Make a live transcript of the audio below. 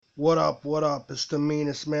What up, what up? It's the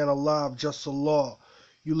meanest man alive, just a law.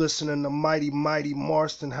 You listening to Mighty Mighty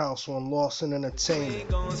Marston House on Lawson Entertainment. We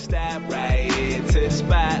ain't gonna stop right here to the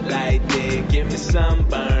spotlight there. Give me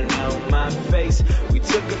sunburn on my face. We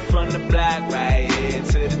took it from the block right here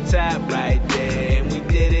to the top right there. And we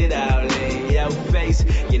did it all in your face.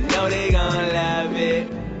 You know they gonna love it.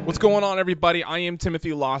 What's going on, everybody? I am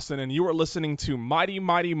Timothy Lawson, and you are listening to Mighty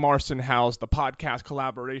Mighty Marston House, the podcast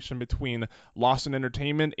collaboration between Lawson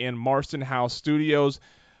Entertainment and Marston House Studios.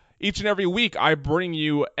 Each and every week, I bring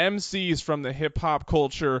you MCs from the hip-hop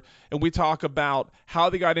culture, and we talk about how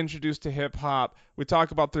they got introduced to hip-hop. We talk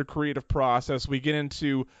about their creative process. We get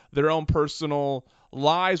into their own personal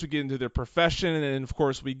lives. We get into their profession, and, of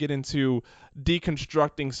course, we get into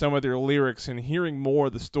deconstructing some of their lyrics and hearing more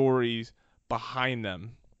of the stories behind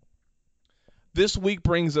them. This week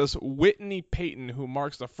brings us Whitney Peyton, who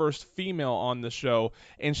marks the first female on the show,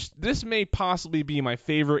 and this may possibly be my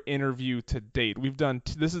favorite interview to date.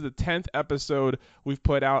 This is the 10th episode we've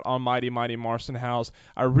put out on Mighty Mighty Marston House.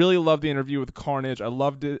 I really love the interview with Carnage. I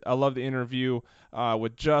loved it. I love the interview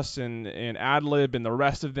with Justin and Adlib and the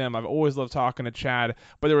rest of them. I've always loved talking to Chad,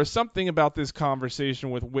 but there was something about this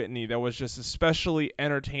conversation with Whitney that was just especially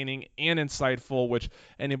entertaining and insightful, which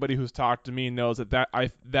anybody who's talked to me knows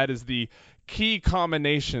that is the key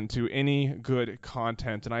combination to any good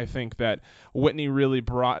content, and I think that Whitney really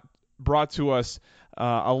brought to us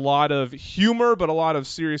a lot of humor, but a lot of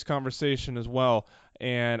serious conversation as well,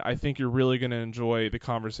 and I think you're really going to enjoy the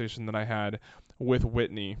conversation that I had with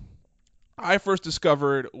Whitney. I first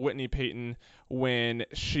discovered Whitney Peyton when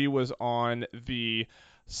she was on the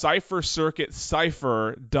Cypher Circuit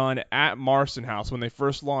Cypher done at Marston House. When they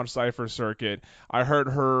first launched Cypher Circuit, I heard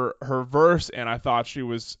her verse, and I thought she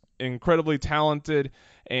was incredibly talented,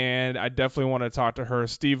 and I definitely want to talk to her.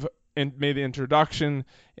 Steve made the introduction,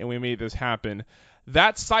 and we made this happen.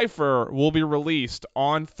 That Cypher will be released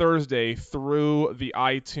on Thursday through the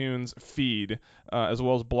iTunes feed, as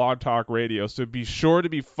well as Blog Talk Radio. So be sure to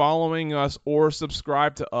be following us or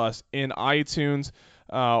subscribe to us in iTunes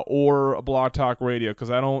or Blog Talk Radio,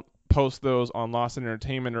 because I don't post those on Lawson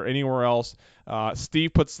Entertainment or anywhere else.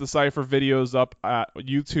 Steve puts the Cypher videos up at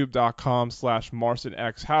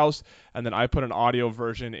youtube.com/MarstonXHouse, and then I put an audio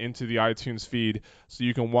version into the iTunes feed so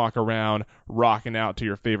you can walk around rocking out to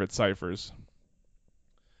your favorite Cyphers.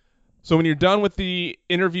 So when you're done with the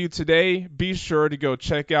interview today, be sure to go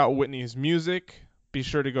check out Whitney's music. Be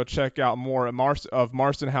sure to go check out more of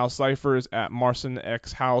Marston House Cyphers at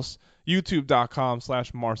MarstonXHouse,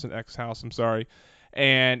 youtube.com/MarstonXHouse, I'm sorry.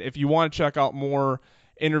 And if you want to check out more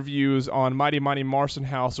interviews on Mighty Mighty Marston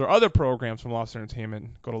House or other programs from Lawson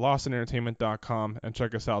Entertainment, go to LawsonEntertainment.com and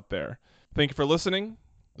check us out there. Thank you for listening,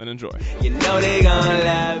 and enjoy. You know they gonna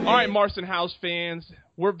love it. All right, Marston House fans,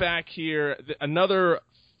 we're back here. Another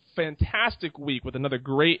fantastic week with another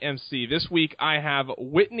great MC. This week I have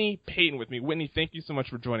Whitney Peyton with me. Whitney, thank you so much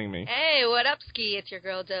for joining me. Hey, what up, Ski? It's your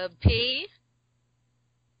girl, Dub P.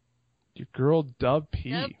 Your girl, Dub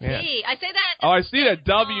P. Dub Man. P. I say that. Oh, I see that,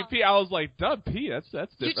 WP. I was like, Dub P, that's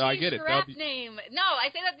different. You I get it. your rap name. No, I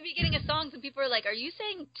say that at the beginning of songs, and people are like, are you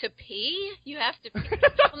saying to P? You have to P.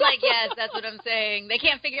 I'm like, yes, that's what I'm saying. They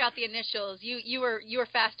can't figure out the initials. You were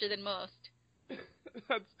faster than most.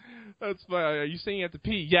 That's funny. Are you saying you have to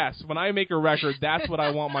pee? Yes. When I make a record, that's what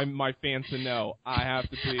I want my fans to know. I have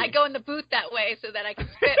to pee. I go in the booth that way so that I can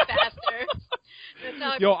spit faster.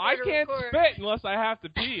 That's how I can't record. spit unless I have to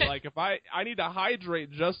pee. Like if I need to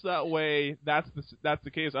hydrate just that way, that's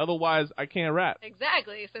the case. Otherwise, I can't rap.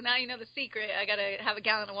 Exactly. So now you know the secret. I gotta have a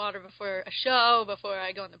gallon of water before a show, before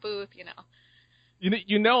I go in the booth.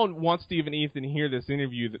 You know, once Steve and Ethan hear this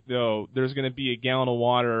interview, though, there's going to be a gallon of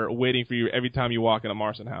water waiting for you every time you walk into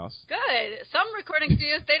Marston House. Good. Some recording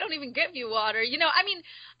studios, they don't even give you water.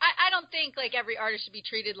 I don't think, every artist should be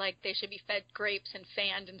treated like they should be fed grapes and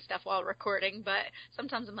fanned and stuff while recording, but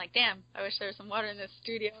sometimes I'm like, damn, I wish there was some water in this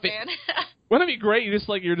studio, man. Wouldn't it be great? You're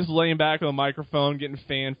just laying back on the microphone, getting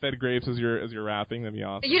fed grapes as you're rapping. That'd be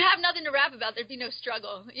awesome. You'd have nothing to rap about. There'd be no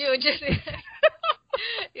struggle. You would just...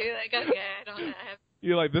 You're like, okay, I don't have...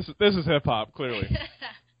 You're like, this is hip-hop, clearly.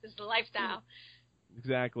 This is the lifestyle.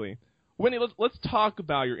 Exactly. Whitney, let's talk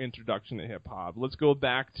about your introduction to hip-hop. Let's go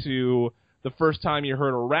back to the first time you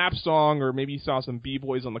heard a rap song, or maybe you saw some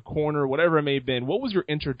b-boys on the corner, whatever it may have been. What was your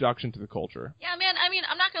introduction to the culture? Yeah, man, I'm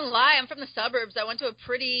not going to lie. I'm from the suburbs. I went to a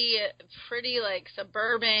pretty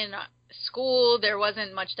suburban school. There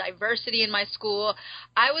wasn't much diversity in my school.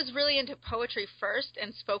 I was really into poetry first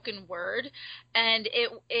and spoken word, and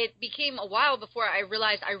it became a while before I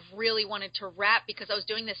realized I really wanted to rap, because I was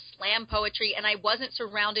doing this slam poetry and I wasn't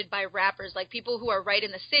surrounded by rappers, like people who are right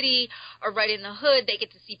in the city or right in the hood. They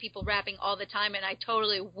get to see people rapping all the time, and I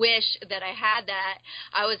totally wish that I had that.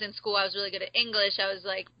 I was in school, I was really good at English, I was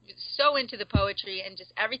like so into the poetry, and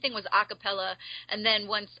just everything was a cappella. And then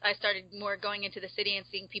once I started more going into the city and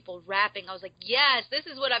seeing people rapping, I was like, yes, this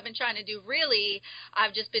is what I've been trying to do. Really,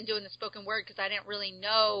 I've just been doing the spoken word because I didn't really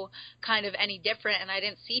know kind of any different, and I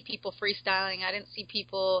didn't see people freestyling. I didn't see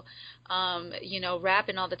people,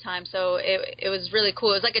 rapping all the time. So it was really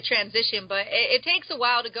cool. It was like a transition, but it takes a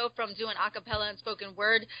while to go from doing a cappella and spoken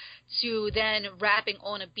word to then rapping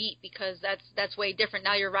on a beat, because that's way different.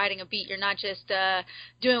 Now you're riding a beat. You're not just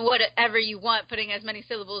doing whatever you want, putting as many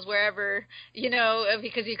syllables wherever,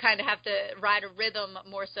 because you kind of have to ride a rhythm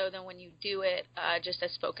more so than when you do it just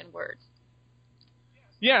as spoken word.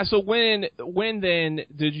 Yeah, so when then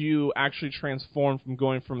did you actually transform from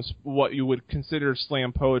going from what you would consider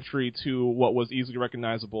slam poetry to what was easily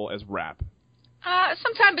recognizable as rap?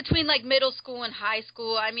 Sometime between like middle school and high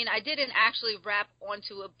school. I mean, I didn't actually rap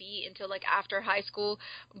onto a beat until like after high school,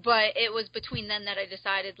 but it was between then that I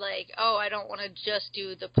decided like, oh, I don't want to just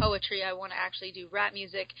do the poetry. I want to actually do rap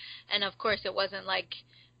music. And of course it wasn't like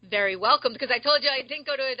very welcome, because I told you I didn't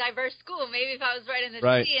go to a diverse school. Maybe if I was right in the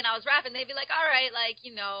city and I was rapping, they'd be like, all right, like,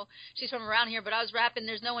 she's from around here, but I was rapping,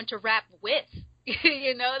 there's no one to rap with. There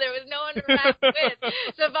was no one to rap with.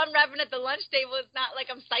 So if I'm rapping at the lunch table, it's not like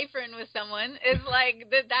I'm ciphering with someone. It's like,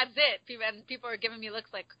 that's it. People are giving me looks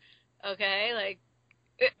like, okay, like.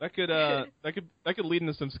 That could lead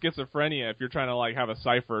into some schizophrenia if you're trying to like have a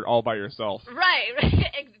cipher all by yourself. Right.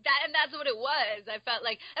 And that's what it was. I felt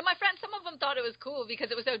like, and my friends, some of them thought it was cool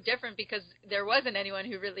because it was so different, because there wasn't anyone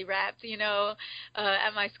who really rapped,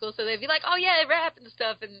 at my school. So they'd be like, oh yeah, I rap and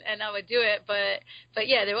stuff, and I would do it. But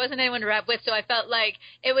yeah, there wasn't anyone to rap with. So I felt like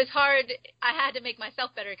it was hard. I had to make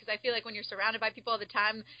myself better, because I feel like when you're surrounded by people all the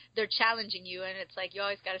time, they're challenging you, and it's like you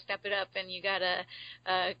always got to step it up, and you got to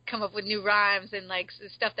come up with new rhymes and like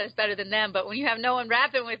stuff that's better than them. But when you have no one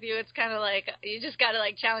rapping with you, it's kind of like you just got to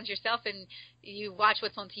like challenge yourself, and you watch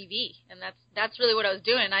what's on TV. And that's really what I was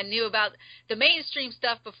doing. I knew about the mainstream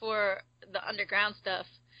stuff before the underground stuff.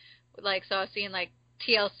 Like, so I was seeing like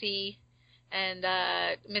TLC and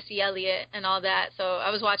Missy Elliott and all that. So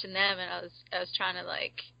I was watching them, and I was trying to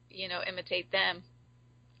like, imitate them.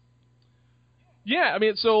 Yeah, I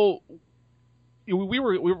mean, so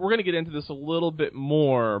we're going to get into this a little bit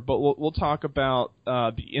more, but we'll talk about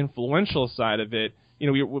the influential side of it.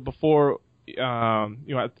 Before I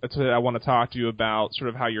want to talk to you about sort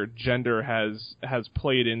of how your gender has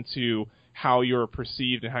played into how you're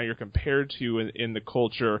perceived and how you're compared to in the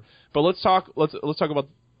culture. But let's talk about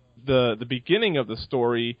the beginning of the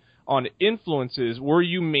story on influences. Were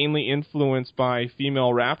you mainly influenced by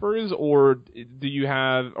female rappers, or did you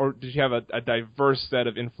have a diverse set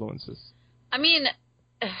of influences? I mean,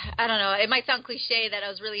 I don't know. It might sound cliche that I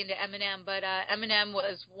was really into Eminem, but Eminem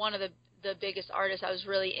was one of the biggest artists I was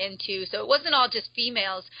really into. So it wasn't all just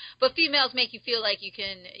females, but females make you feel like you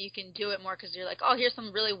can do it more, because you're like, oh, here's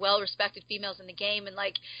some really well-respected females in the game. And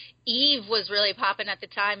like Eve was really popping at the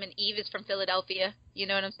time, and Eve is from Philadelphia. You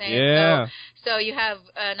know what I'm saying? Yeah. So you have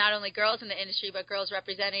not only girls in the industry, but girls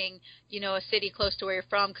representing, a city close to where you're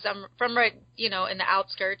from, because I'm from right, in the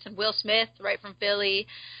outskirts, and Will Smith, right from Philly.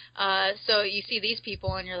 So you see these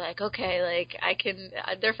people, and you're like, okay, like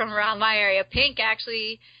they're from around my area. Pink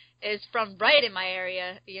actually is from right in my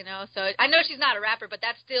area, So I know she's not a rapper, but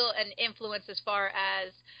that's still an influence as far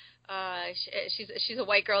as she's a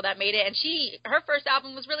white girl that made it, and her first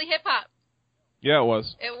album was really hip hop. Yeah, it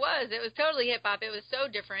was. It was totally hip hop. It was so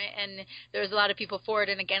different, and there was a lot of people for it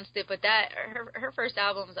and against it. But her first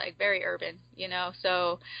album was like very urban,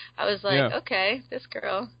 So I was like, okay, this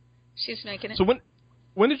girl, she's making it. So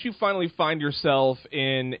when did you finally find yourself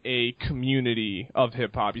in a community of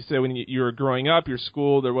hip-hop? You said when you were growing up, your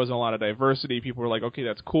school, there wasn't a lot of diversity. People were like, okay,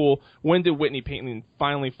 that's cool. When did Whitney Payton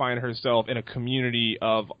finally find herself in a community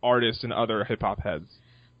of artists and other hip-hop heads?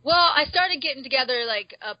 Well, I started getting together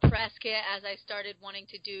like a press kit as I started wanting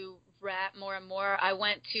to do rap more and more. I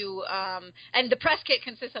went to, and the press kit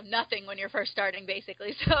consists of nothing when you're first starting,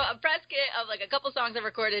 basically. So a press kit of like a couple songs I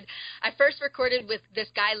recorded. I first recorded with this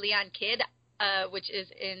guy, Leon Kidd, which is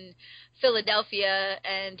in Philadelphia,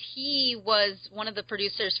 and he was one of the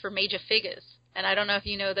producers for Major Figures. And I don't know if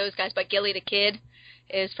you know those guys, but Gilly the Kid,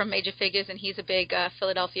 is from Major Figures, and he's a big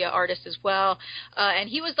Philadelphia artist as well. And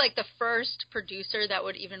he was like the first producer that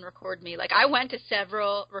would even record me. Like I went to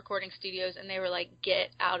several recording studios, and they were like, "Get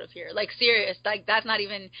out of here!" Like serious, like that's not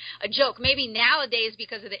even a joke. Maybe nowadays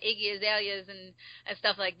because of the Iggy Azaleas and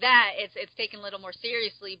stuff like that, it's taken a little more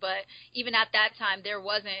seriously. But even at that time, there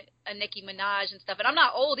wasn't a Nicki Minaj and stuff. And I'm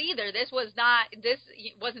not old either. This wasn't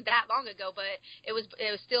that long ago, but it was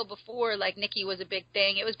still before like Nicki was a big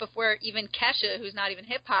thing. It was before even Kesha, who's not even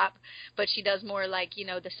hip hop, but she does more like, you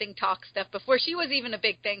know, the sing talk stuff, before she was even a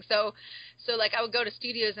big thing. So like I would go to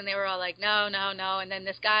studios and they were all like, no. And then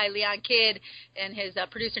this guy, Leon Kidd, and his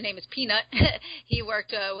producer name is Peanut, he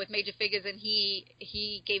worked with Major Figures, and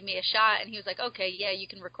he gave me a shot, and he was like, okay, yeah, you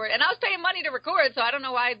can record. And I was paying money to record, so I don't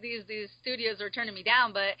know why these studios were turning me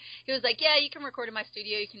down, but he was like, yeah, you can record in my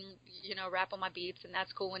studio, you can, you know, rap on my beats, and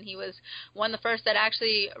that's cool. And he was one of the first that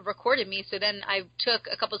actually recorded me. So then I took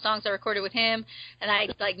a couple songs I recorded with him, and I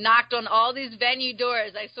like knocked on all these venue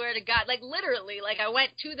doors. I swear to God, like literally, like I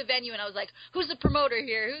went to the venue and I was like, who's the promoter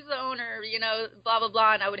here? Who's the owner? You know, blah, blah,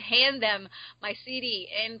 blah. And I would hand them my CD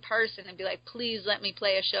in person and be like, please let me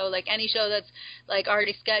play a show. Like any show that's like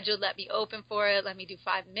already scheduled, let me open for it. Let me do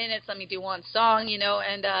 5 minutes. Let me do one song, you know.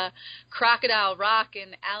 And Crocodile Rock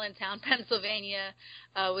in Allentown, Pennsylvania,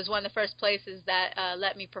 was one of the first places that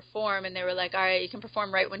let me perform, and they were like, all right, you can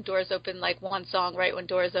perform right when doors open, like one song right when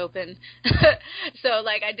doors open. So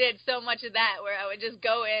like I did so much of that where I would just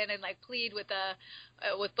go in and like plead with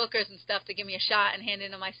bookers and stuff to give me a shot and hand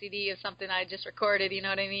in my CD of something I just recorded, you know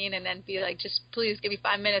what I mean, and then be like, just please give me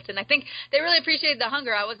 5 minutes. And I think they really appreciated the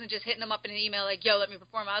hunger. I wasn't just hitting them up in an email like, yo, let me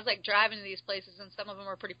perform. I was like driving to these places, and some of them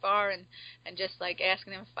were pretty far, and just like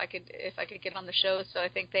asking them if I could get on the show. So I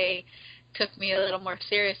think they took me a little more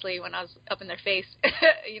seriously when I was up in their face.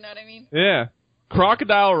 You know what I mean? Yeah.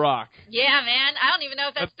 Crocodile Rock. Yeah, man. I don't even know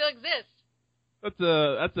if that still exists.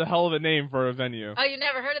 That's a hell of a name for a venue. Oh, you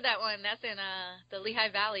never heard of that one? That's in the Lehigh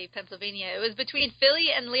Valley, Pennsylvania. It was between Philly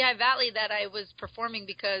and Lehigh Valley that I was performing,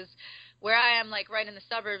 because where I am, like right in the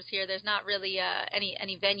suburbs here, there's not really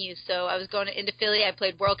any venues. So I was going into Philly. I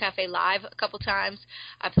played World Cafe Live a couple times.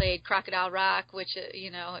 I played Crocodile Rock, which you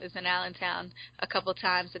know is in Allentown, a couple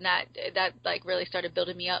times, and that like really started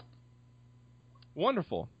building me up.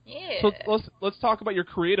 Wonderful. Yeah. So let's talk about your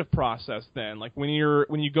creative process then. Like when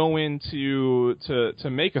you go in to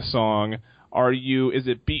make a song, is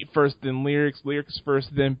it beat first then lyrics first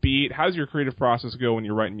then beat? How does your creative process go when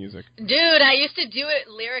you're writing music? Dude, I used to do it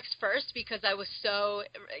lyrics first because I was so,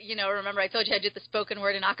 you know, remember I told you I did the spoken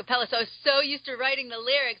word and a cappella, so I was so used to writing the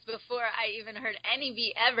lyrics before I even heard any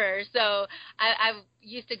beat ever. So I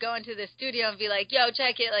used to go into the studio and be like, yo,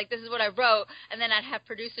 check it, like this is what I wrote, and then I'd have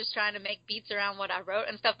producers trying to make beats around what I wrote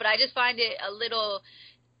and stuff, but I just find it a little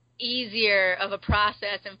easier of a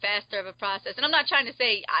process and faster of a process. And I'm not trying to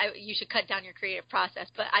say you should cut down your creative process,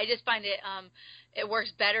 but I just find it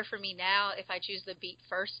works better for me now if I choose the beat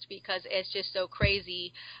first, because it's just so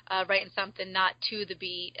crazy writing something not to the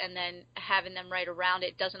beat and then having them write around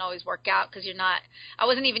it doesn't always work out, because I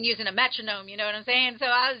wasn't even using a metronome, you know what I'm saying? So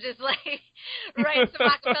I was just like writing some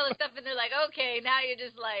acapella stuff, and they're like, okay, now you're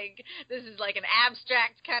just like, this is like an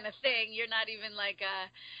abstract kind of thing. You're not even like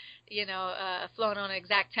flowing on an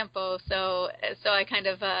exact tempo. So I kind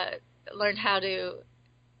of learned how to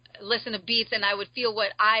listen to beats, and I would feel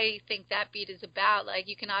what I think that beat is about. Like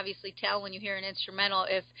you can obviously tell when you hear an instrumental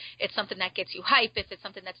if it's something that gets you hype, if it's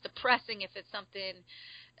something that's depressing, if it's something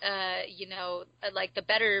like the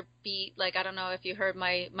Better beat. Like I don't know if you heard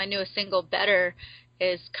my newest single, Better,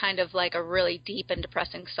 is kind of like a really deep and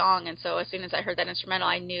depressing song, and so as soon as I heard that instrumental,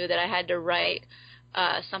 I knew that I had to write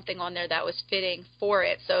something on there that was fitting for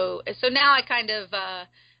it. So now I kind of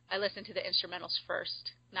I listen to the instrumentals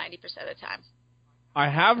first 90% of the time. I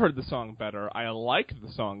have heard the song Better. I like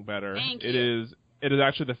the song Better. Thank you. It is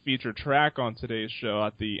actually the featured track on today's show.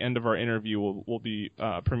 At the end of our interview, we'll be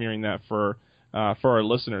premiering that for our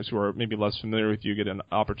listeners who are maybe less familiar with you, get an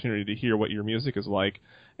opportunity to hear what your music is like.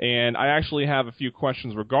 And I actually have a few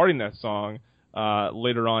questions regarding that song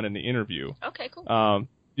later on in the interview. Okay, cool.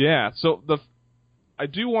 Yeah. So I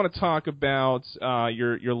do want to talk about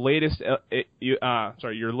your latest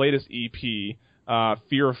your latest EP,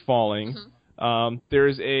 Fear of Falling. Mm-hmm.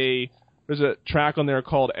 There's a track on there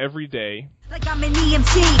called Every Day. Like I'm an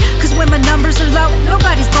EMT, because when my numbers are low,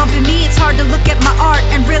 nobody's bumping me. It's hard to look at my art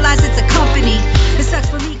and realize it's a company. It sucks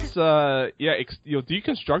for me.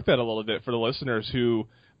 Deconstruct that a little bit for the listeners who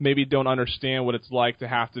maybe don't understand what it's like to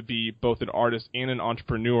have to be both an artist and an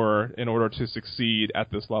entrepreneur in order to succeed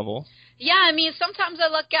at this level. Yeah, I mean, sometimes I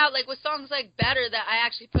luck out, like with songs like Better, that I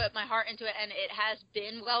actually put my heart into it, and it has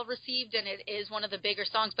been well received, and it is one of the bigger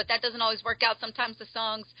songs, but that doesn't always work out. Sometimes the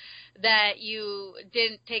songs that you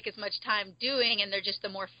didn't take as much time doing, and they're just the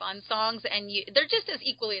more fun songs, and they're just as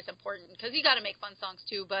equally as important, because you got to make fun songs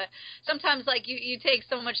too, but sometimes like you take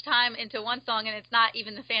so much time into one song, and it's not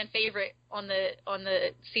even the fan favorite on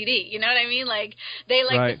the CD, you know what I mean? Like, they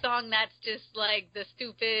like Right. the song that's just like the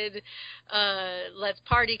stupid let's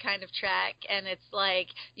party kind of track, and it's like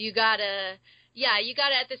you gotta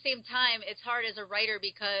at the same time, it's hard as a writer,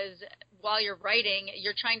 because while you're writing,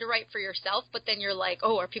 you're trying to write for yourself, but then you're like,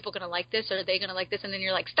 oh, are people going to like this, or are they going to like this? And then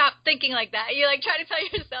you're like, stop thinking like that. You like try to tell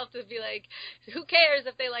yourself to be like, who cares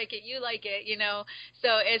if they like it? You like it, you know?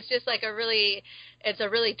 So it's just like a really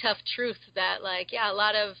tough truth that, like, yeah, a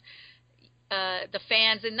lot of the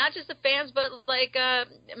fans, and not just the fans, but like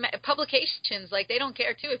publications, like they don't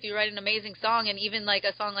care too if you write an amazing song, and even like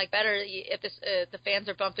a song like Better, if the fans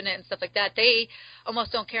are bumping it and stuff like that, they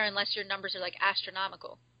almost don't care unless your numbers are like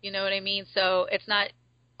astronomical. You know what I mean? So it's not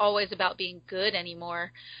always about being good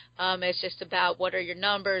anymore. It's just about what are your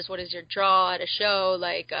numbers, what is your draw at a show,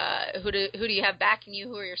 like who do you have backing you,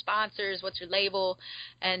 who are your sponsors, what's your label,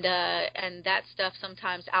 and that stuff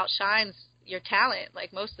sometimes outshines your talent,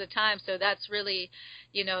 like most of the time. So that's really,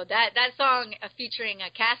 you know, that song featuring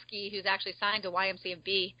Kasky, who's actually signed to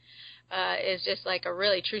YMCMB, is just like a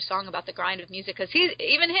really true song about the grind of music, because he's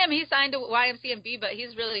signed to YMCMB, but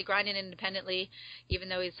he's really grinding independently, even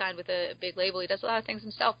though he's signed with a big label. He does a lot of things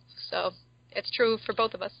himself, so it's true for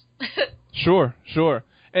both of us. Sure.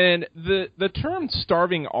 And the term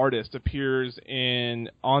starving artist appears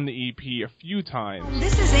on the EP a few times.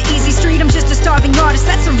 This is an easy street, I'm just a starving artist.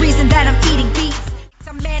 That's the reason that I'm eating beats.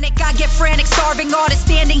 I'm manic, I get frantic, starving artist,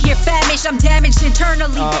 standing here famished, I'm damaged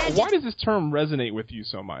internally. Why does this term resonate with you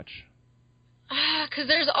so much? Because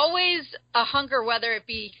there's always a hunger, whether it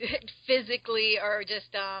be physically or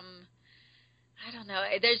just, I don't know,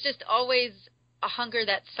 there's just always a hunger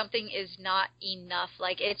that something is not enough.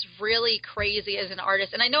 Like, it's really crazy as an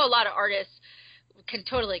artist, and I know a lot of artists can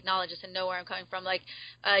totally acknowledge this and know where I'm coming from. Like,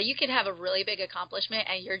 you can have a really big accomplishment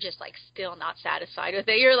and you're just like still not satisfied with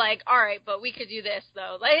it. You're like, all right, but we could do this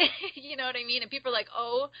though. Like, you know what I mean? And people are like,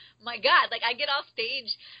 oh my God. Like, I get off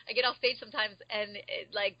stage sometimes, and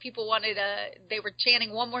like people they were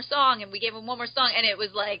chanting one more song, and we gave them one more song, and it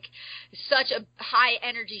was like such a high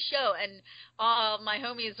energy show. And all my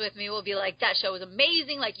homies with me will be like, that show was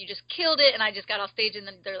amazing. Like, you just killed it. And I just got off stage, and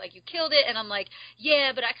then they're like, you killed it. And I'm like,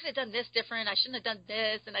 yeah, but I could have done this different. I shouldn't have done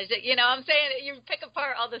this. And I just, you know, I'm saying, you pick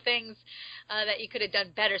apart all the things that you could have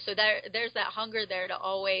done better. So there's that hunger there to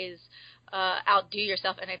always outdo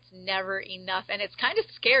yourself, and it's never enough. And it's kind of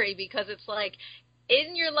scary, because it's like,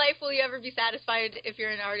 in your life, will you ever be satisfied if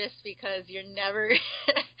you're an artist? Because you're never,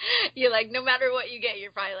 you're like, no matter what you get,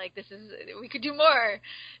 you're probably like, we could do more.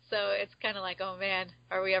 So it's kind of like, oh man,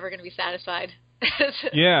 are we ever going to be satisfied?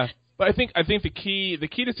 Yeah. But I think the key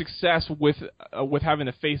to success with having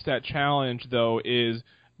to face that challenge, though, is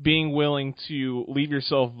being willing to leave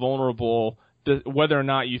yourself vulnerable, whether or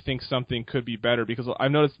not you think something could be better. Because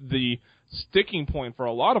I've noticed the sticking point for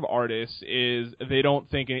a lot of artists is they don't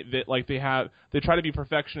think that, like, they try to be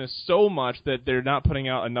perfectionists so much that they're not putting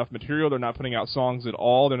out enough material, they're not putting out songs at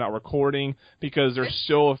all, they're not recording, because they're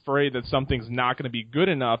so afraid that something's not going to be good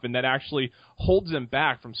enough, and that actually holds them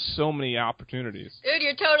back from so many opportunities. Dude,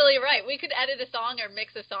 you're totally right. We could edit a song or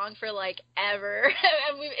mix a song for like ever,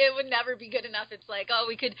 and it would never be good enough. It's like, oh,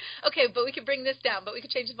 we could bring this down, but we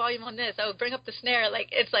could change the volume on this. Oh, bring up the snare. Like,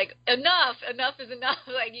 it's like, enough is enough.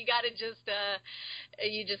 Like, you gotta just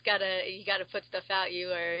you gotta put stuff out. You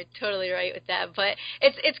are totally right with that. But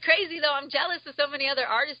it's crazy though. I'm jealous of so many other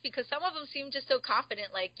artists, because some of them seem just so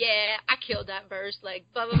confident. Like, yeah, I killed that verse. Like,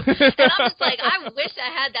 blah blah. blah. And I'm just like, I wish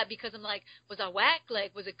I had that, because I'm like, was I whack?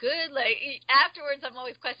 Like, was it good? Like, afterwards, I'm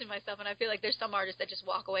always questioning myself, and I feel like there's some artists that just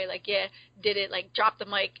walk away like, yeah, did it, like, drop the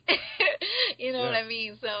mic. You know what I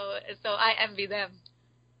mean? So I envy them.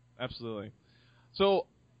 Absolutely. So,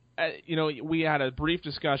 you know, we had a brief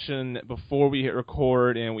discussion before we hit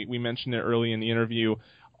record, and we mentioned it early in the interview.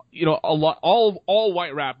 You know, all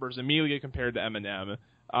white rappers immediately get compared to Eminem.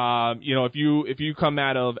 You know, if you come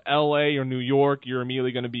out of L.A. or New York, you're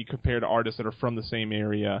immediately going to be compared to artists that are from the same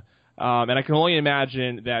area. And I can only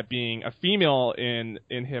imagine that being a female in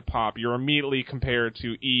hip hop, you're immediately compared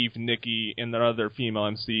to Eve, Nicki, and the other female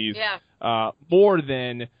MCs, more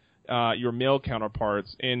than your male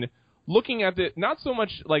counterparts. And looking at it, not so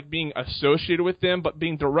much like being associated with them, but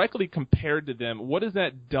being directly compared to them, what has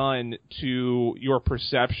that done to your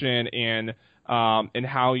perception and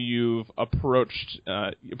how you've approached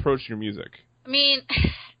your music? I mean,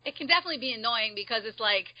 it can definitely be annoying because it's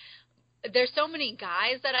like there's so many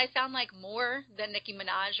guys that I sound like more than Nicki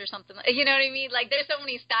Minaj or something. You know what I mean? Like there's so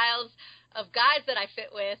many styles of guys that I fit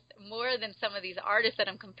with more than some of these artists that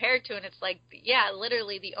I'm compared to, and it's like, yeah,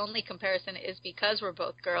 literally the only comparison is because we're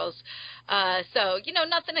both girls. So, you know,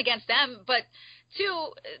 nothing against them, but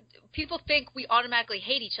two, people think we automatically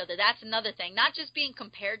hate each other. That's another thing. Not just being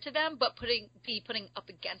compared to them, but putting up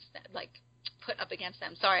against them, like put up against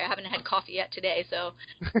them. Sorry, I haven't had coffee yet today, so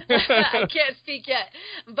I can't speak yet.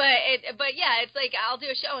 But yeah, it's like I'll do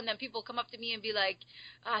a show and then people come up to me and be like,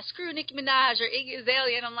 "Screw Nicki Minaj or Iggy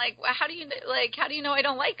Azalea," and I'm like, well, how do you know I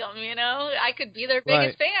don't like them? You know, I could be their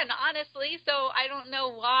biggest fan, honestly. So I don't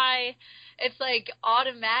know why it's like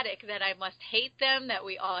automatic that I must hate them, that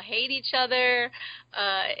we all hate each other.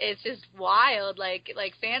 It's just wild. Like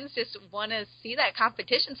fans just want to see that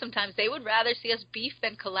competition sometimes. They would rather see us beef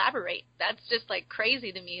than collaborate. That's just like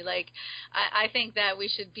crazy to me. Like I think that we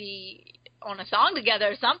should be on a song together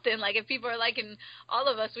or something. Like if people are liking all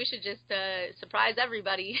of us, we should just surprise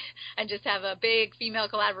everybody and just have a big female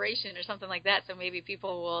collaboration or something like that. So maybe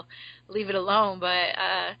people will leave it alone. But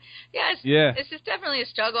it's just definitely a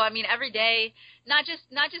struggle. I mean, every day, not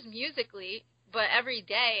just musically, but every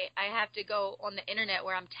day I have to go on the internet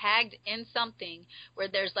where I'm tagged in something where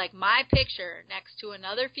there's like my picture next to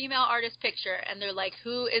another female artist picture, and they're like,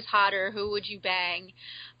 who is hotter? Who would you bang?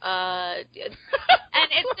 And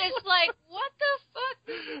it's just like, what the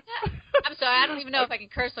fuck? I'm sorry, I don't even know if I can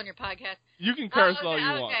curse on your podcast. You can curse all you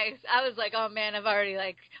want. Okay, I was like, oh man, I've already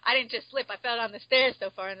I didn't just slip. I fell down the stairs so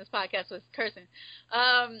far, and this podcast was cursing.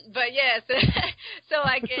 But yeah, so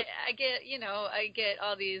I get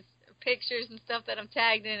all these pictures and stuff that I'm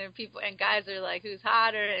tagged in, and people and guys are like, who's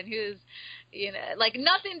hotter and who's, you know, like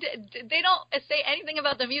nothing. They don't say anything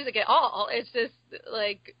about the music at all. It's just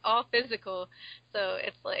like all physical. So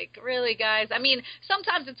it's like, really, guys. I mean,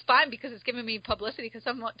 sometimes it's fine because it's giving me publicity. Because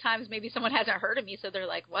sometimes maybe someone hasn't heard of me, so they're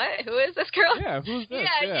like, "What? Who is this girl?" Yeah, who's this?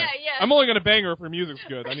 Yeah. I'm only gonna bang her if her music's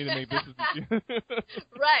good. I need to make this.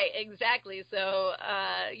 Right, exactly. So,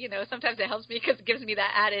 you know, sometimes it helps me because it gives me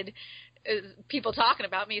that added people talking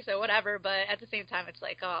about me, so whatever, but at the same time it's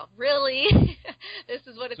like, oh, really? This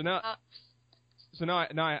is what it's about. So now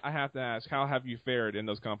I have to ask, how have you fared in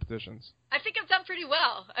those competitions? I think I've done pretty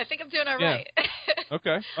well. I think I'm doing all right.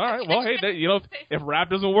 Okay. All right. Well, hey, if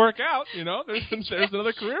rap doesn't work out, you know, there's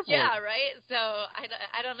another career for it. Yeah, right? So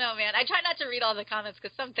I don't know, man. I try not to read all the comments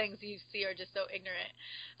because some things you see are just so ignorant.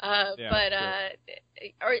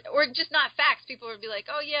 Or just not facts. People would be like,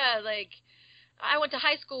 oh, yeah, like, I went to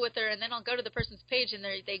high school with her, and then I'll go to the person's page, and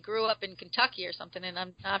they grew up in Kentucky or something, and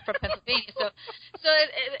I'm not from Pennsylvania. So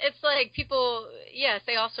it's like people,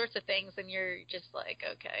 say all sorts of things, and you're just like,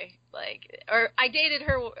 okay, like, or I dated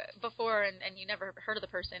her before, and you never heard of the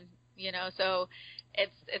person, you know. So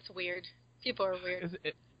it's weird. People are weird.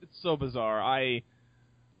 It's so bizarre. I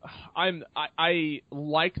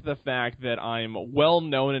like the fact that I'm well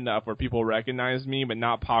known enough where people recognize me, but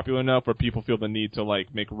not popular enough where people feel the need to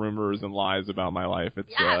like make rumors and lies about my life.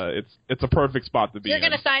 It's a perfect spot to be. You're in.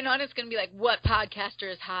 Gonna sign on. It's gonna be like, what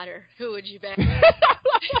podcaster is hotter? Who would you bet?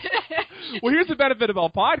 Well, here's the benefit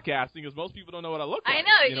about podcasting is most people don't know what I look like. I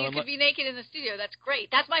know. You could be naked in the studio. That's great.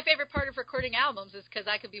 That's my favorite part of recording albums is because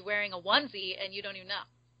I could be wearing a onesie and you don't even know.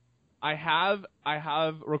 I have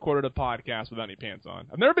recorded a podcast without any pants on.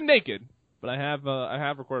 I've never been naked, but I have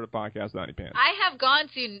recorded a podcast without any pants. I have gone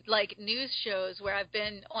to like news shows where I've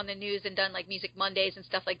been on the news and done like Music Mondays and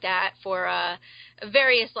stuff like that for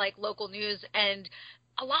various like local news, and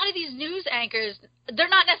a lot of these news anchors, they're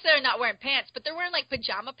not necessarily not wearing pants, but they're wearing like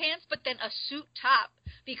pajama pants, but then a suit top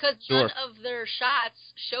because none of their shots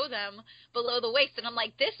show them below the waist. And I'm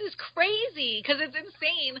like, this is crazy because it's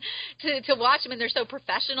insane to watch them. And they're so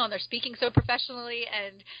professional and they're speaking so professionally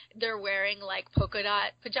and they're wearing like polka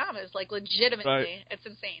dot pajamas, like legitimately. Right. It's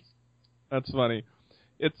insane. That's funny.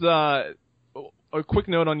 It's a quick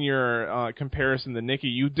note on your comparison to Nicki.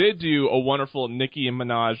 You did do a wonderful Nicki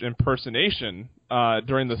Minaj impersonation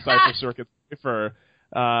during the Cypher Circuit Cypher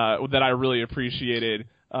that I really appreciated.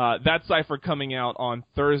 That Cypher coming out on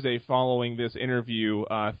Thursday following this interview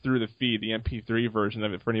through the feed, the MP3 version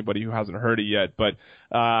of it for anybody who hasn't heard it yet. But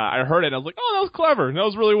I heard it and I was like, oh, that was clever. That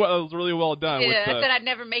was really well done. Yeah, I said I'd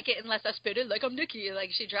never make it unless I spit it like I'm Nicki. Like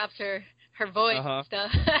she drops her her voice and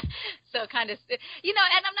stuff. So kind of, you know,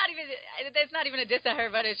 and it's not even a diss at her,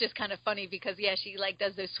 but it's just kind of funny because, yeah, she, like,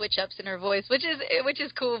 does those switch-ups in her voice, which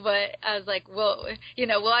is cool, but I was like, well, you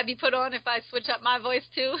know, will I be put on if I switch up my voice,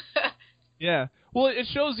 too? Yeah. Well, it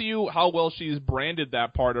shows you how well she's branded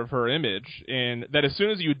that part of her image, and that as soon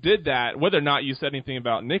as you did that, whether or not you said anything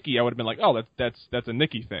about Nikki, I would have been like, oh, that's a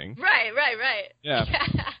Nikki thing. Right. Yeah.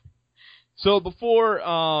 So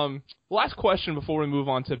last question before we move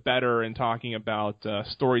on to Better and talking about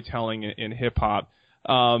storytelling in hip-hop.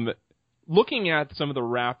 Looking at some of the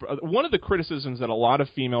rap, one of the criticisms that a lot of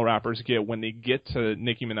female rappers get when they get to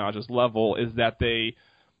Nicki Minaj's level is that they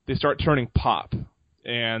start turning pop,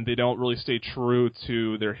 and they don't really stay true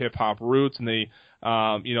to their hip-hop roots, and they,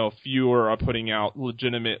 fewer are putting out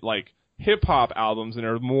legitimate, like, hip-hop albums, and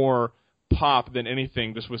are more pop than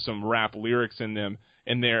anything, just with some rap lyrics in them.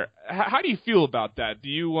 And how do you feel about that? Do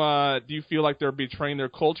you feel like they're betraying their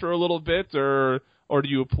culture a little bit, or do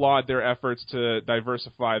you applaud their efforts to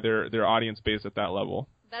diversify their audience base at that level?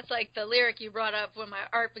 That's like the lyric you brought up, when my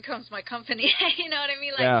art becomes my company. You know what I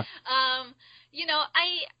mean? Like, yeah.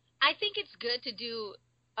 I think it's good to do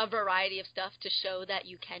a variety of stuff to show that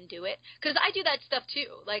you can do it, because I do that stuff too.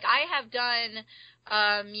 Like, I have done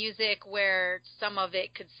music where some of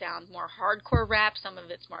it could sound more hardcore rap, some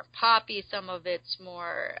of it's more poppy, some of it's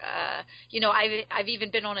more I've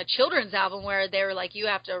even been on a children's album where they were like, you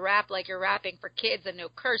have to rap like you're rapping for kids and no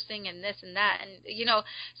cursing and this and that, and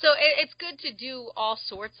so it's good to do all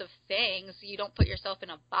sorts of things. You don't put yourself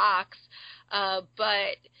in a box,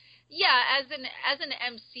 but yeah, as an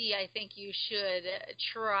MC, I think you should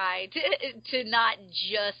try to not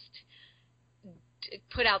just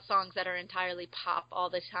put out songs that are entirely pop all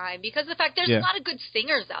the time, because the fact there's a lot of good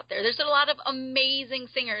singers out there. There's a lot of amazing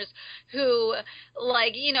singers who,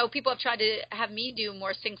 like, people have tried to have me do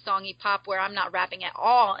more sing-songy pop where I'm not rapping at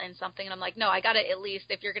all in something, and I'm like, no, I gotta at least,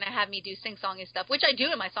 if you're gonna have me do sing-songy stuff, which I do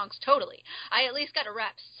in my songs totally, I at least gotta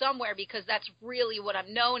rap somewhere, because that's really what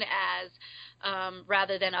I'm known as.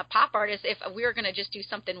 Rather than a pop artist. If we're going to just do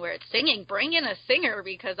something where it's singing, bring in a singer,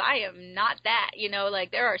 because I am not that,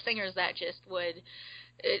 like there are singers that just would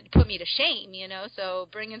put me to shame, so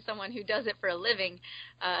bring in someone who does it for a living.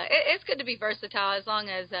 It's good to be versatile, as long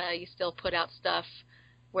as you still put out stuff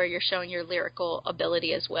where you're showing your lyrical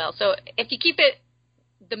ability as well. So if you keep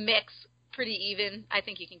the mix pretty even, I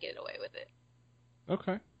think you can get away with it.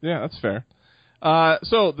 Okay. Yeah, that's fair.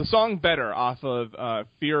 So the song Better off of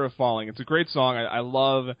Fear of Falling. It's a great song. I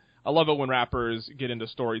love it when rappers get into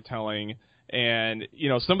storytelling, and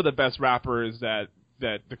some of the best rappers that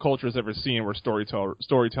the culture has ever seen were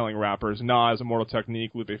storytelling rappers. Nas, Immortal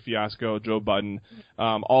Technique, Lupe Fiasco, Joe Budden,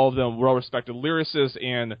 all of them well-respected lyricists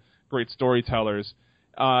and great storytellers.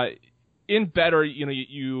 In Better,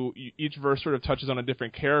 you each verse sort of touches on a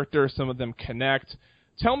different character. Some of them connect.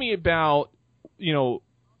 Tell me about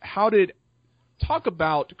talk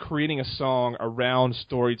about creating a song around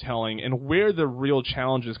storytelling and where the real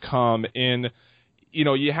challenges come in.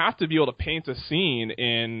 You have to be able to paint a scene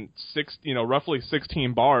in roughly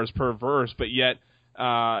 16 bars per verse, but yet,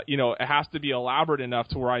 it has to be elaborate enough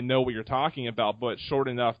to where I know what you're talking about, but short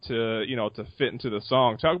enough to fit into the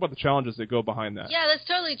song. Talk about the challenges that go behind that. Yeah, that's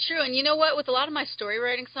totally true. And you know what? With a lot of my story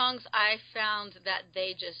writing songs, I found that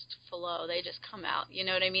they just flow. They just come out. You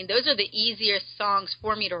know what I mean? Those are the easiest songs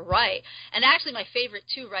for me to write. And actually my favorite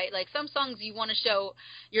to write. Like, some songs you want to show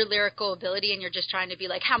your lyrical ability and you're just trying to be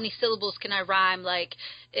like, how many syllables can I rhyme? Like,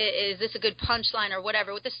 is this a good punchline or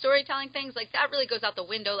whatever? With the storytelling things, like, that really goes out the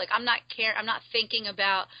window. Like, I'm not thinking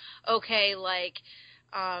about, okay, like,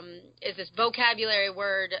 is this vocabulary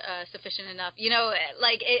word sufficient enough?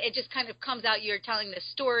 Like, it just kind of comes out, you're telling this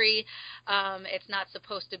story. It's not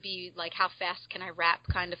supposed to be like, how fast can I rap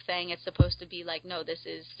kind of thing. It's supposed to be like, no, this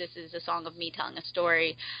is a song of me telling a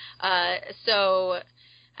story. So,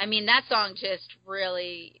 I mean, that song just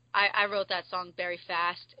really, I wrote that song very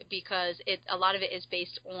fast, because a lot of it is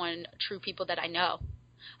based on true people that I know.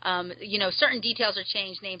 Certain details are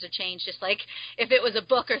changed, names are changed, just like if it was a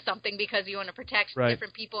book or something, because you want to protect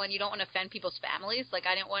different people and you don't want to offend people's families. Like,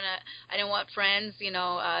 I didn't want friends,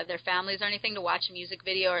 their families or anything, to watch a music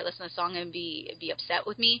video or listen to a song and be upset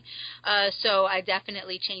with me. So I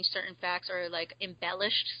definitely changed certain facts or like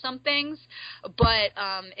embellished some things, but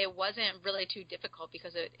it wasn't really too difficult,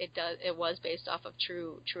 because it was based off of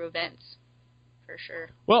true events, for sure.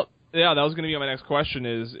 Well, yeah, that was going to be my next question,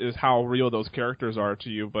 is how real those characters are to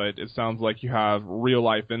you, but it sounds like you have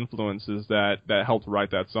real-life influences that helped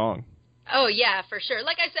write that song. Oh, yeah, for sure.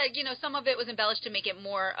 Like I said, some of it was embellished to make it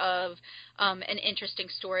more of an interesting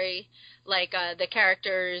story. Like, the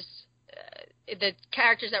characters, the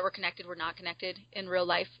characters that were connected were not connected in real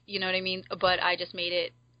life. You know what I mean? But I just made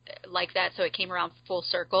it like that, so it came around full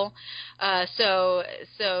circle. So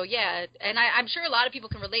yeah, and I'm sure a lot of people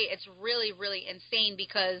can relate. It's really, really insane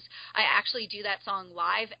because I actually do that song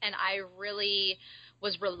live, and I really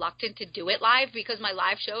was reluctant to do it live because my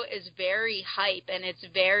live show is very hype and it's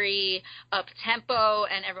very up tempo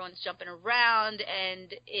and everyone's jumping around,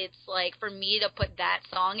 and it's like, for me to put that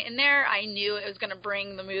song in there, I knew it was going to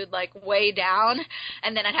bring the mood like way down,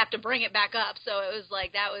 and then I'd have to bring it back up. So it was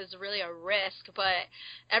like, that was really a risk. But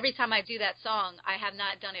every time I do that song, I have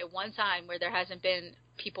not done it one time where there hasn't been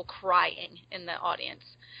people crying in the audience.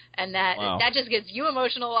 And that just gets you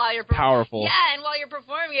emotional while you're performing. Powerful. Yeah, and while you're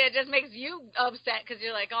performing it just makes you upset because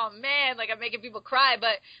you're like, oh man, like I'm making people cry.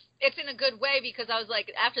 But it's in a good way, because I was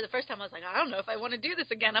like, after the first time I was like, I don't know if I want to do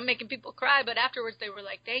this again. I'm making people cry. But afterwards they were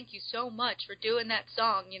like, thank you so much for doing that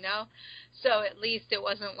song, you know? So at least it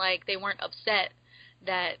wasn't like they weren't upset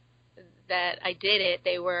that I did it.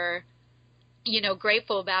 They were, you know,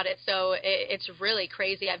 grateful about it. So it's really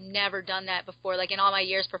crazy. I've never done that before. Like, in all my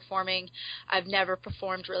years performing, I've never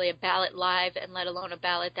performed really a ballad live, and let alone a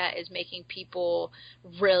ballad that is making people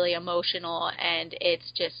really emotional. And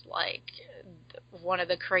it's just like one of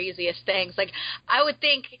the craziest things. Like, I would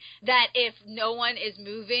think that if no one is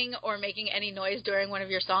moving or making any noise during one of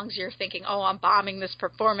your songs, you're thinking, oh, I'm bombing this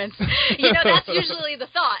performance. You know, that's usually the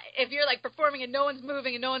thought. If you're like performing and no one's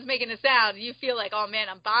moving and no one's making a sound, you feel like, oh man,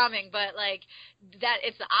 I'm bombing. But like that,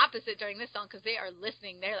 it's the opposite during this song, because they are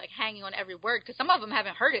listening. They're like hanging on every word, because some of them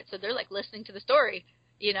haven't heard it, so they're like listening to the story,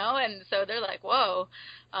 you know, and so they're like, whoa.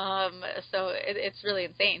 So it's really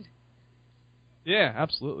insane. Yeah,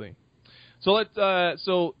 absolutely. So let's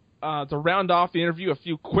to round off the interview, a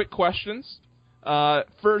few quick questions.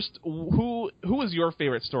 First, who is your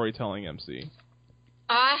favorite storytelling MC?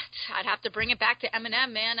 I'd have to bring it back to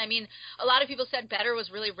Eminem, man. I mean, a lot of people said Better was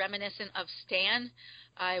really reminiscent of Stan.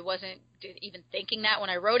 I wasn't even thinking that when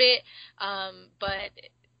I wrote it, but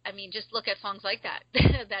I mean, just look at songs like that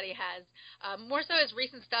that he has. More so his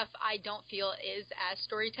recent stuff, I don't feel is as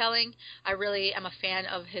storytelling. I really am a fan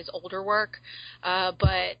of his older work,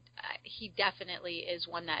 but he definitely is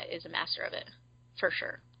one that is a master of it, for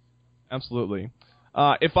sure. Absolutely.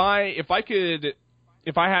 If I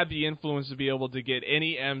had the influence to be able to get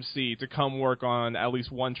any MC to come work on at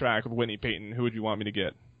least one track with Whitney Peyton, who would you want me to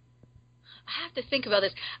get? I have to think about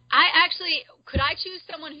this. Could I choose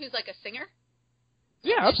someone who's like a singer?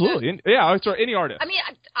 Yeah, absolutely. Yeah, sorry, any artist. I mean,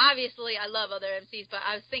 obviously, I love other MCs, but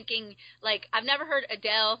I was thinking, like, I've never heard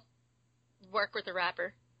Adele work with a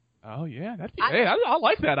rapper. Oh, yeah. I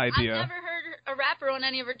like that idea. I've never heard a rapper on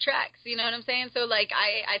any of her tracks, you know what I'm saying? So, like,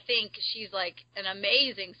 I think she's, like, an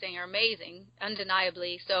amazing singer,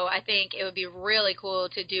 undeniably. So I think it would be really cool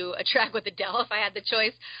to do a track with Adele if I had the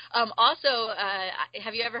choice. Also,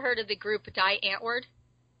 have you ever heard of the group Die Antwoord?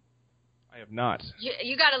 I have not.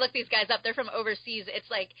 You got to look these guys up. They're from overseas. It's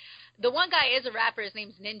like, the one guy is a rapper. His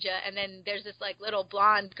name's Ninja, and then there's this like little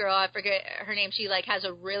blonde girl. I forget her name. She like has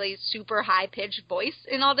a really super high pitched voice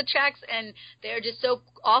in all the tracks, and they're just so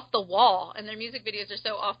off the wall. And their music videos are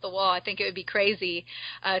so off the wall. I think it would be crazy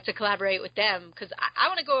to collaborate with them, because I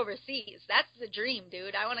want to go overseas. That's the dream,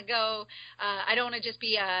 dude. I want to go. I don't want to just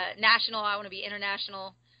be national. I want to be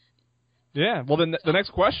international. Yeah. Well, then the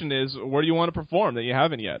next question is, where do you want to perform that you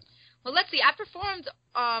haven't yet? Well, let's see. I performed.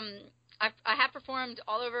 I have performed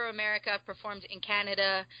all over America. I've performed in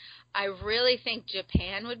Canada. I really think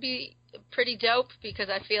Japan would be pretty dope, because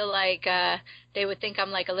I feel like they would think I'm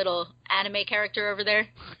like a little anime character over there.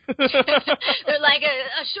 They're like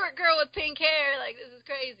a short girl with pink hair. Like, this is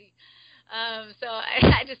crazy. So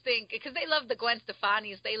I just think, because they love the Gwen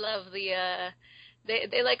Stefani's. They love the.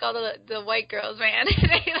 They like all the white girls, man.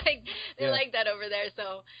 they like that over there.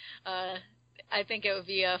 So. I think it would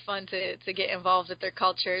be fun to get involved with their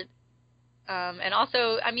culture. And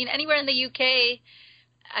also, I mean, anywhere in the UK,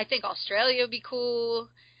 I think Australia would be cool.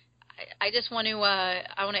 I just want to,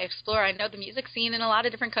 I want to explore. I know the music scene in a lot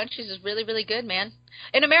of different countries is really, really good, man.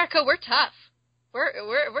 In America, we're tough. We're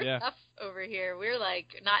tough over here. We're like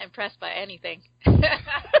not impressed by anything.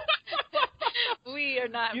 We are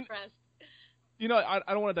not impressed. You know, I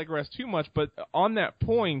don't want to digress too much, but on that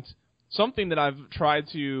point, something that I've tried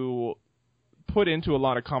to put into a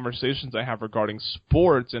lot of conversations I have regarding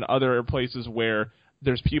sports and other places where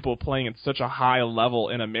there's people playing at such a high level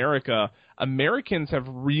in America, Americans have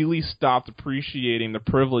really stopped appreciating the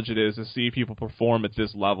privilege it is to see people perform at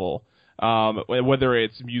this level. Whether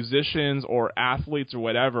it's musicians or athletes or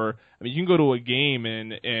whatever. I mean, you can go to a game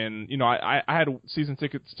and you know, I had season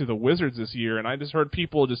tickets to the Wizards this year, and I just heard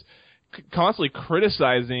people just constantly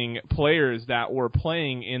criticizing players that were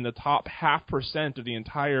playing in the top 0.5% of the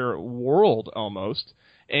entire world almost,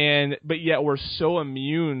 but yet we're so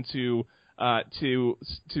immune to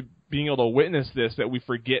being able to witness this that we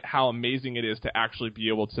forget how amazing it is to actually be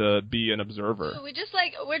able to be an observer. We're just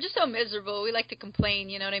so miserable. We like to complain,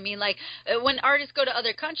 you know what I mean? Like when artists go to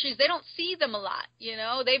other countries, they don't see them a lot, you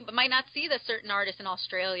know? They might not see the certain artist in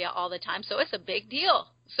Australia all the time, so it's a big deal.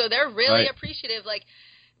 So they're really appreciative, like.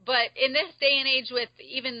 But in this day and age,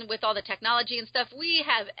 even with all the technology and stuff, we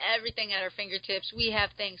have everything at our fingertips. We have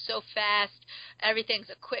things so fast. Everything's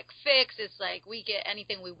a quick fix. It's like we get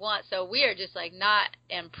anything we want. So we are just like not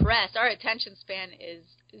impressed. Our attention span is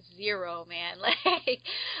zero, man. Like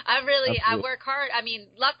I work hard. I mean,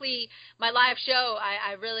 luckily my live show,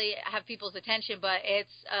 I really have people's attention, but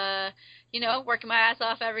it's working my ass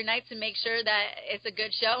off every night to make sure that it's a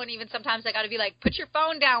good show. And even sometimes I got to be like, put your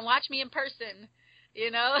phone down, watch me in person. You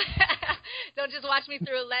know, don't just watch me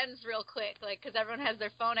through a lens real quick, like, because everyone has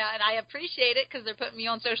their phone out, and I appreciate it because they're putting me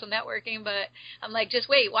on social networking, but I'm like, just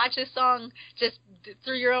wait, watch this song just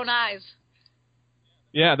through your own eyes.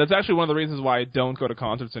 Yeah, that's actually one of the reasons why I don't go to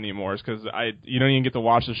concerts anymore, is because you don't even get to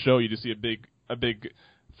watch the show. You just see a big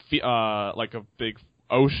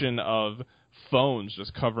ocean of phones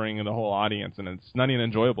just covering the whole audience, and it's not even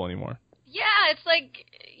enjoyable anymore. Yeah, it's like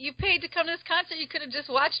you paid to come to this concert. You could have just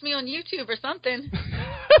watched me on YouTube or something.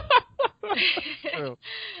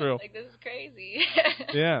 True. Like, this is crazy.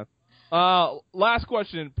 Yeah. Last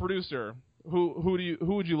question, producer. Who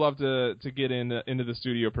would you love to get into the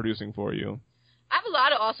studio producing for you? I have a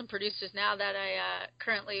lot of awesome producers now that I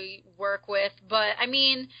currently work with, but I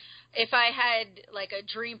mean, if I had like a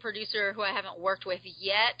dream producer who I haven't worked with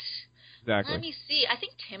yet, exactly. Let me see. I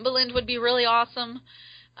think Timbaland would be really awesome.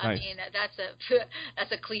 Nice. I mean,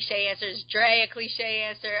 that's a cliche answer. Is Dre a cliche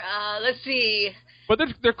answer? Let's see. But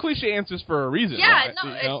they're cliche answers for a reason. Yeah, right?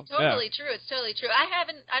 no, it's totally true. It's totally true.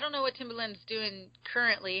 I don't know what Timbaland's doing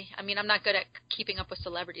currently. I mean, I'm not good at keeping up with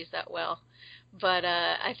celebrities that well, but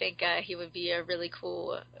I think he would be a really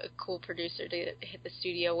cool producer to hit the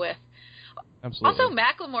studio with. Absolutely. Also,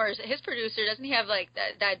 Macklemore, his producer, doesn't he have like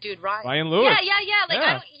that dude Ryan Lewis? Yeah. Like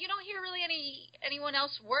yeah. You don't hear really anyone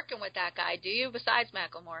else working with that guy, do you? Besides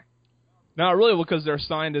Macklemore? Not really, because they're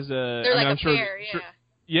signed as a. They're like I'm a sure, pair, yeah.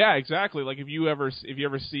 Yeah, exactly. Like if you ever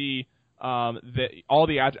see all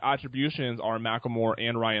the attributions are Macklemore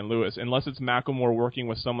and Ryan Lewis. Unless it's Macklemore working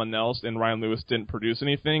with someone else and Ryan Lewis didn't produce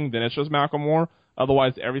anything, then it's just Macklemore.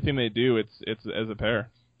 Otherwise, everything they do, it's as a pair.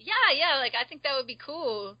 Yeah. Like I think that would be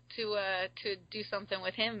cool to do something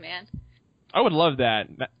with him, man. I would love that.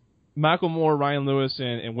 Macklemore, Ryan Lewis,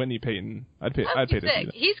 and Whitney Peyton. I'd pay to see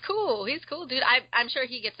that. He's cool, dude. I'm sure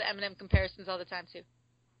he gets the Eminem comparisons all the time too.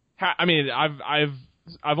 I mean,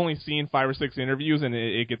 I've only seen 5 or 6 interviews, and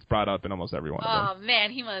it gets brought up in almost every one of them. Oh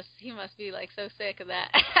man, he must be like so sick of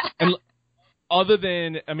that. And other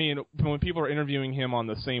than, I mean, when people are interviewing him on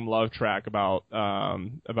the same love track about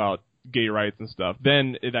gay rights and stuff,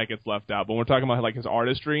 then that gets left out. But when we're talking about like his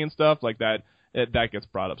artistry and stuff like that, that gets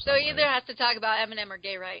brought up. So he either has to talk about Eminem or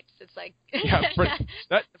gay rights. It's like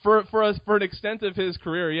for an extent of his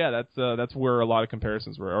career, yeah, that's where a lot of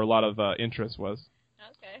comparisons were, or a lot of interest was.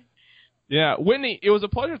 Okay. Yeah, Whitney, it was a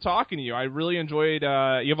pleasure talking to you. I really enjoyed.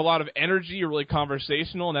 You have a lot of energy. You're really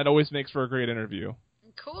conversational, and that always makes for a great interview.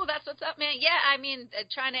 Cool, that's what's up, man. Yeah, I mean,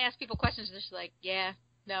 trying to ask people questions, they're just like, yeah,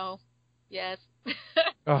 no, yes.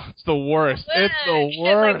 Oh, it's the worst. It's the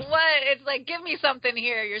worst. It's like, what? It's like, give me something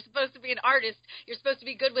here. You're supposed to be an artist. You're supposed to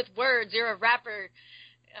be good with words. You're a rapper.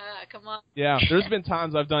 Come on. Yeah, there's been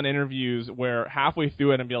times I've done interviews where halfway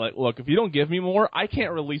through it and be like, look, if you don't give me more, I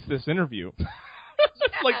can't release this interview.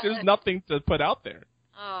 Like, there's nothing to put out there.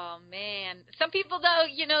 Oh, man. Some people,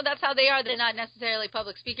 though, that's how they are. They're not necessarily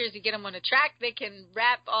public speakers. You get them on a track, they can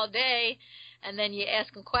rap all day, and then you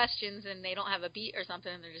ask them questions, and they don't have a beat or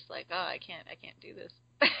something, and they're just like, oh, I can't do this.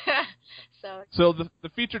 So the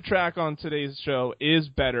featured track on today's show is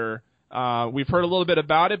Better. We've heard a little bit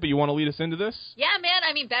about it, but you want to lead us into this? Yeah, man.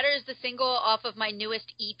 I mean, Better is the single off of my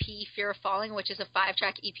newest EP, Fear of Falling, which is a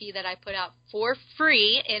 5-track EP that I put out for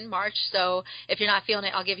free in March. So if you're not feeling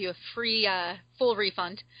it, I'll give you a free full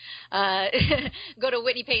refund. Go to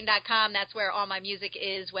WhitneyPayton.com. That's where all my music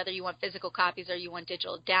is, whether you want physical copies or you want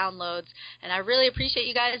digital downloads. And I really appreciate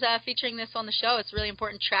you guys featuring this on the show. It's a really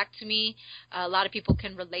important track to me. A lot of people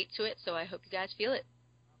can relate to it, so I hope you guys feel it.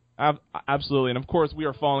 Absolutely. And, of course, we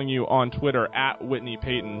are following you on Twitter at Whitney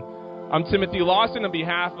Payton. I'm Timothy Lawson on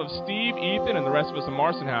behalf of Steve, Ethan, and the rest of us in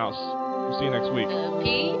Marston House. We'll see you next week.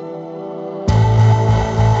 Pete?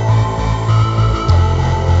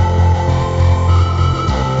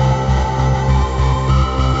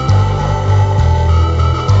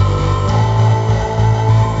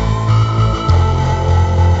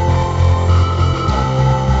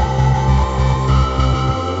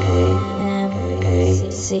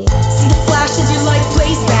 me. See the flash as your life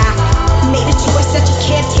plays back. Made a choice that you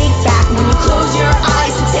can't take back. When you close your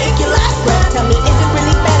eyes and take your last breath, tell me, is it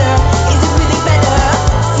really better? Is it really better?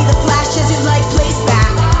 See the flash as your life plays back.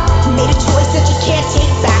 Made a choice that you can't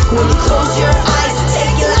take back. When you close your eyes and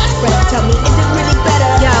take your last breath, tell me, is it really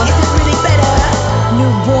better? Is it really better?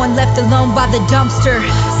 Newborn left alone by the dumpster.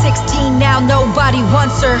 16 now, nobody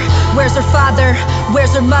wants her. Where's her father?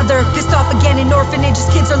 Where's her mother? Pissed off again in orphanages,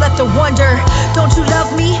 kids are left to wonder. Don't you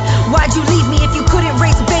love me? Why'd you leave me? If you couldn't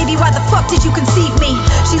raise a baby, why the fuck did you conceive me?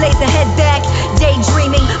 She lays her head back,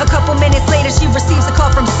 daydreaming. A couple minutes later, she receives a call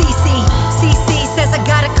from CC. CC says, I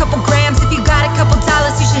got a couple grams. If you got a couple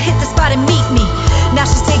dollars, you should hit the spot and meet me. Now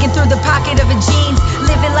she's digging through the pocket of her jeans,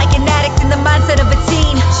 living like an addict in the mindset of a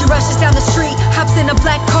teen. She rushes down the street, hops in a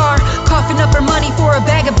black car, coughing up her money for a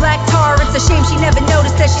bag of black tar. It's a shame she never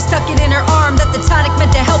noticed that she stuck it in her arm, that the tonic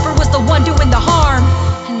meant to help her was the one doing the harm.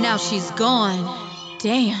 And now she's gone.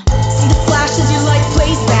 Damn. See the flash as your life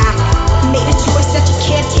plays back. Made a choice that you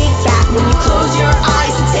can't take back. When you close your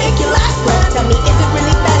eyes and take your last breath, tell me, is it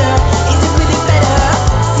really better? Is it really better?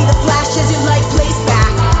 See the flash as your life plays back.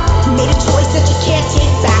 Made a choice that you can't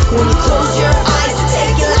take back. When you close your eyes and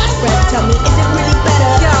take your last breath, tell me, is it really better?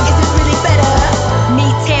 Is it really better?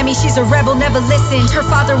 Meet Tammy, she's a rebel, never listened. Her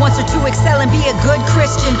father wants her to excel and be a good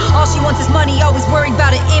Christian. All she wants is money, always worried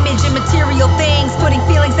about an image and material things, putting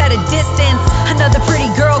feelings at a distance. Another pretty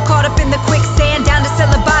girl caught up in the quicksand, down to sell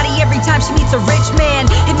her body every time she meets a rich man.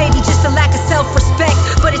 It may be just a lack of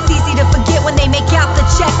self-respect, but it's easy to forget when they make out the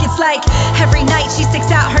check. It's like every night she sticks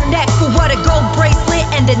out her neck for what, a gold bracelet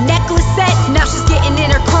and a necklace set. Now she's getting in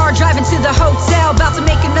her car, driving to the hotel, about to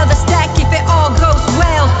make another stack if it all goes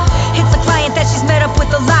well. It's a client that she's met up with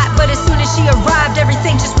a lot, but as soon as she arrived,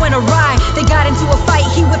 everything just went awry. They got into a fight,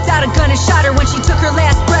 he whipped out a gun and shot her. When she took her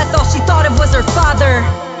last breath, all she thought of was her father.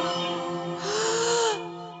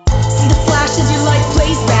 See the flash as your life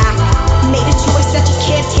plays back. Made a choice that you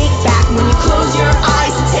can't take back. When you close your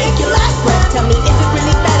eyes and take your last breath, tell me, is it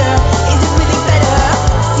really better? Is it really better?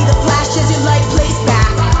 See the flash as your life plays back.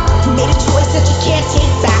 Made a choice that you can't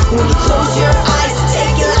take back. When you close your eyes and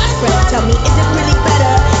take your last breath, tell me, is it really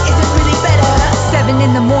better? Is it really better? 7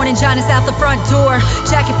 in the morning, John is out the front door.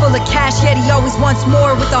 Jacket full of cash, yet he always wants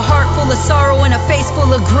more. With a heart full of sorrow and a face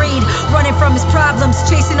full of greed. Running from his problems,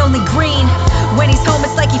 chasing only green. When he's home,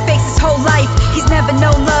 it's like he fakes his whole life. He's never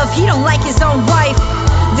known love, he don't like his own wife.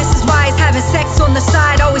 This is why he's having sex on the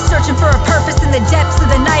side, always searching for a purpose in the depths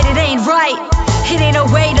of the night. It ain't right. It ain't a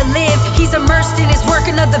way to live. He's immersed in his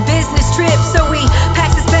work, another business trip. So he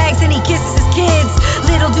packs his bags and he kisses his kids.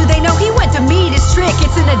 Little do they know he went to meet his trick.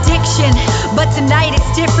 It's an addiction, but tonight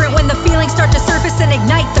it's different. When the feelings start to surface and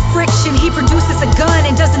ignite the friction, he produces a gun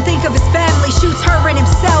and doesn't think of his family. Shoots her and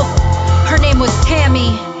himself. Her name was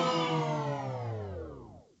Tammy.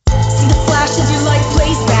 See the flash as your life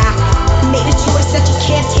plays back. Made a choice that you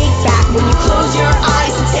can't take back. When